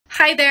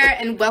Hi there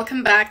and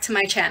welcome back to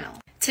my channel.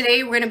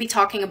 Today we're going to be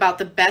talking about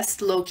the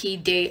best low-key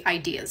date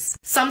ideas.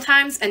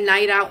 Sometimes a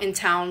night out in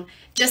town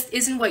just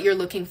isn't what you're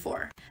looking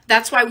for.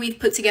 That's why we've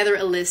put together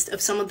a list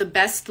of some of the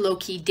best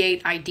low-key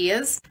date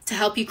ideas to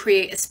help you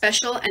create a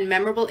special and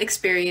memorable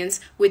experience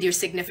with your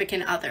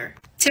significant other.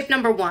 Tip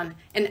number 1,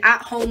 an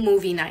at-home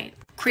movie night.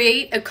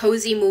 Create a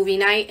cozy movie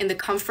night in the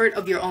comfort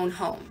of your own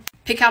home.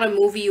 Pick out a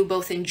movie you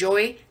both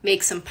enjoy,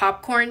 make some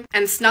popcorn,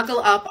 and snuggle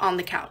up on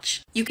the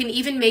couch. You can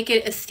even make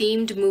it a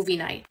themed movie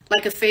night,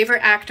 like a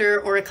favorite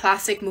actor or a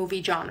classic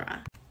movie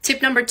genre.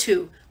 Tip number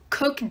 2,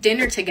 cook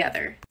dinner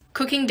together.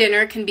 Cooking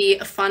dinner can be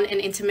a fun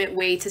and intimate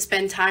way to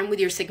spend time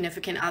with your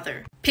significant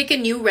other. Pick a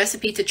new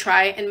recipe to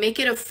try and make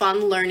it a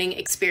fun learning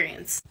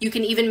experience. You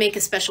can even make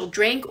a special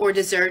drink or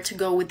dessert to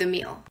go with the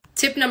meal.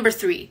 Tip number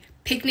 3,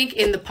 picnic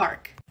in the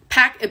park.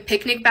 Pack a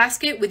picnic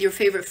basket with your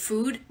favorite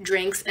food,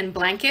 drinks, and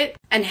blanket,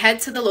 and head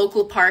to the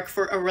local park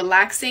for a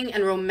relaxing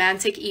and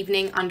romantic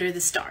evening under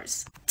the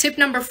stars. Tip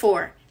number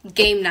 4,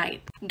 game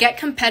night. Get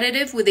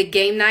competitive with a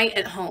game night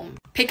at home.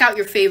 Pick out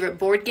your favorite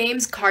board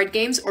games, card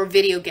games, or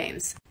video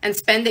games, and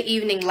spend the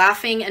evening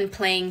laughing and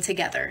playing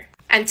together.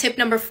 And tip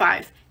number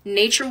 5,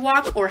 nature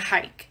walk or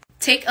hike.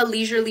 Take a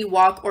leisurely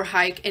walk or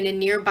hike in a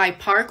nearby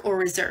park or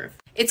reserve.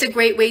 It's a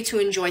great way to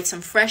enjoy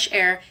some fresh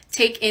air,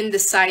 take in the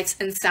sights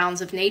and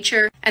sounds of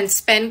nature, and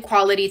spend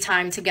quality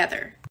time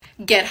together.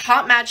 Get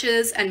hot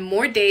matches and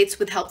more dates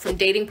with help from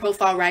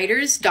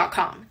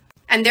datingprofilewriters.com.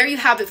 And there you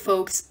have it,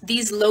 folks.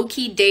 These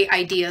low-key date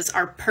ideas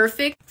are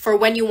perfect for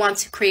when you want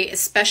to create a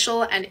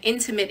special and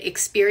intimate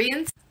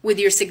experience with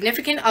your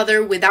significant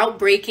other without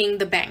breaking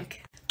the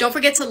bank. Don't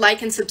forget to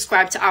like and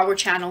subscribe to our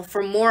channel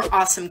for more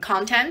awesome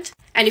content.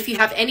 And if you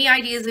have any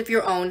ideas of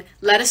your own,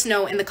 let us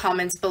know in the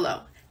comments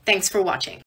below. Thanks for watching.